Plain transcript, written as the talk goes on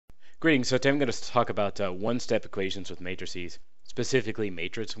Greetings. So today I'm going to talk about one-step equations with matrices, specifically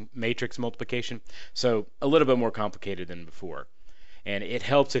matrix multiplication. So a little bit more complicated than before. And it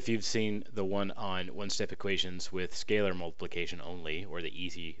helps if you've seen the one on one-step equations with scalar multiplication only, or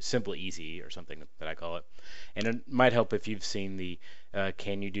the simple easy, or something that I call it. And it might help if you've seen the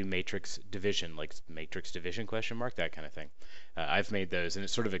can you do matrix division, like matrix division question mark, that kind of thing. I've made those, and it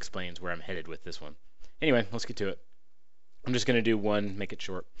sort of explains where I'm headed with this one. Anyway, let's get to it. I'm just going to do one, make it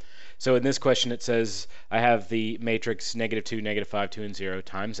short. So in this question it says I have the matrix -2, -5, 2, and 0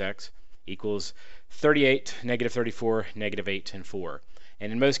 times x equals 38, -34, -8, and 4.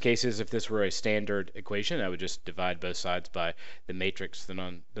 And in most cases, if this were a standard equation, I would just divide both sides by the matrix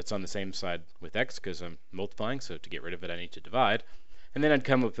that's on the same side with x, because I'm multiplying, so to get rid of it I need to divide. And then I'd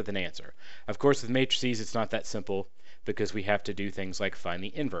come up with an answer. Of course, with matrices it's not that simple, because we have to do things like find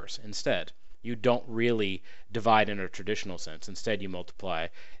the inverse instead. You don't really divide in a traditional sense. Instead, you multiply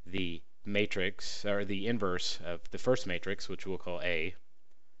the matrix, or the inverse of the first matrix, which we'll call A,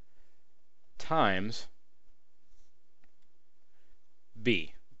 times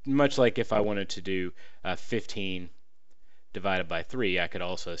B. Much like if I wanted to do 15 divided by 3, I could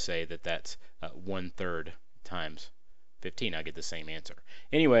also say that that's 1/3 times 15. I get the same answer.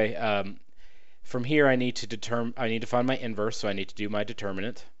 Anyway, from here I need to find my inverse, so I need to do my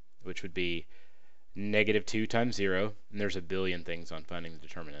determinant, which would be -2 times 0, and there's a billion things on finding the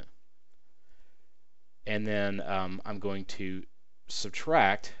determinant. And then I'm going to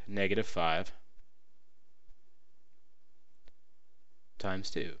subtract -5 times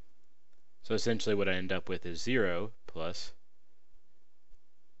 2. So essentially what I end up with is 0 plus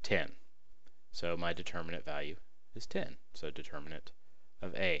 10. So my determinant value is 10. So determinant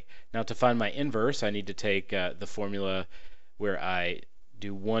of A. Now to find my inverse, I need to take the formula where I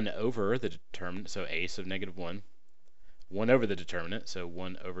do 1 over the determinant, so A sub -1, 1 over the determinant, so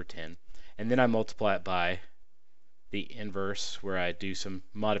 1 over 10, and then I multiply it by the inverse where I do some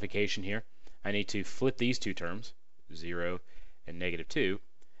modification here. I need to flip these two terms, 0 and -2,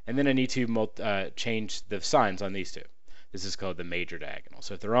 and then I need to change the signs on these two. This is called the major diagonal.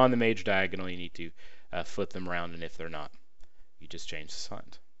 So if they're on the major diagonal, you need to flip them around, and if they're not, you just change the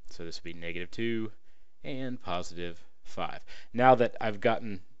signs. So this would be -2 and +5. Now that I've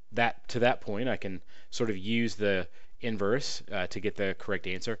gotten that to that point, I can sort of use the inverse to get the correct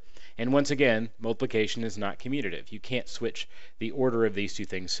answer. And once again, multiplication is not commutative. You can't switch the order of these two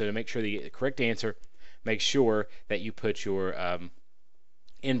things. So to make sure that you get the correct answer, make sure that you put your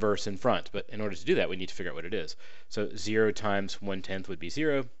inverse in front. But in order to do that, we need to figure out what it is. So 0 times 1/10 would be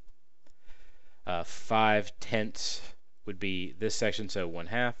 0. 5/10 would be this section, so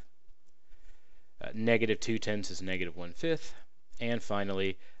 1/2. -2/10 is -1/5, and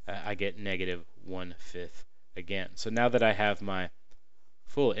finally I get -1/5 again. So now that I have my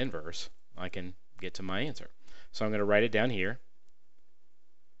full inverse, I can get to my answer. So I'm going to write it down here,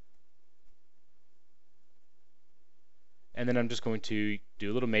 and then I'm just going to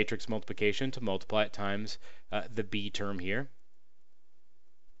do a little matrix multiplication to multiply it times the B term here.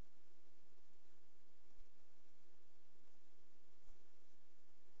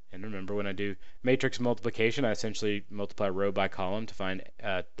 And remember, when I do matrix multiplication, I essentially multiply row by column to find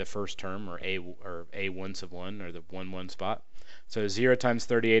the first term, or A1 sub 1, or the 1, 1 spot. So 0 times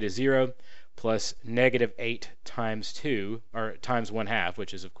 38 is 0, plus -8 times 2, or times 1/2,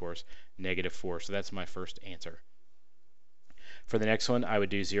 which is, of course, -4. So that's my first answer. For the next one, I would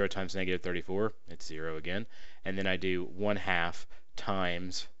do 0 times -34. It's 0 again. And then I do 1/2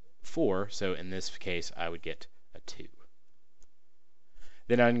 times 4. So in this case, I would get a 2.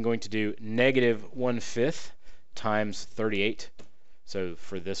 Then I'm going to do -1/5 times 38. So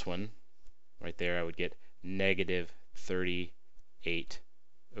for this one, right there, I would get -38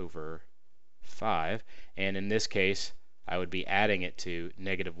 over 5. And in this case, I would be adding it to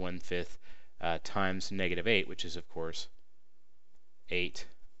 -1/5 times -8, which is, of course, 8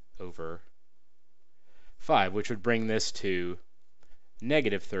 over 5, which would bring this to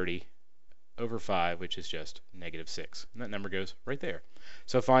 -30 over 5, which is just -6. And that number goes right there.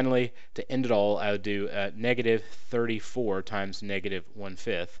 So finally, to end it all, I would do -34 times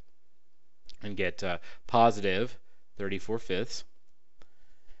 -1/5 and get positive 34/5.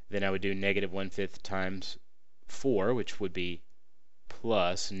 Then I would do -1/5 times 4, which would be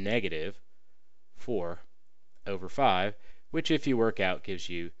plus -4 over 5, which if you work out gives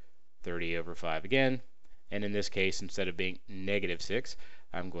you 30 over 5 again. And in this case, instead of being -6,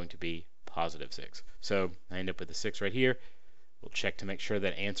 I'm going to be +6. So I end up with a 6 right here. We'll check to make sure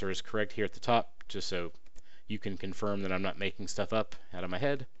that answer is correct here at the top, just so you can confirm that I'm not making stuff up out of my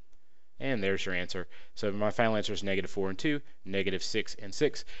head. And there's your answer. So my final answer is negative 4 and 2, negative 6 and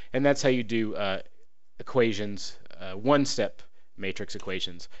 6. And that's how you do equations, one-step matrix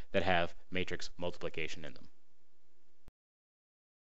equations that have matrix multiplication in them.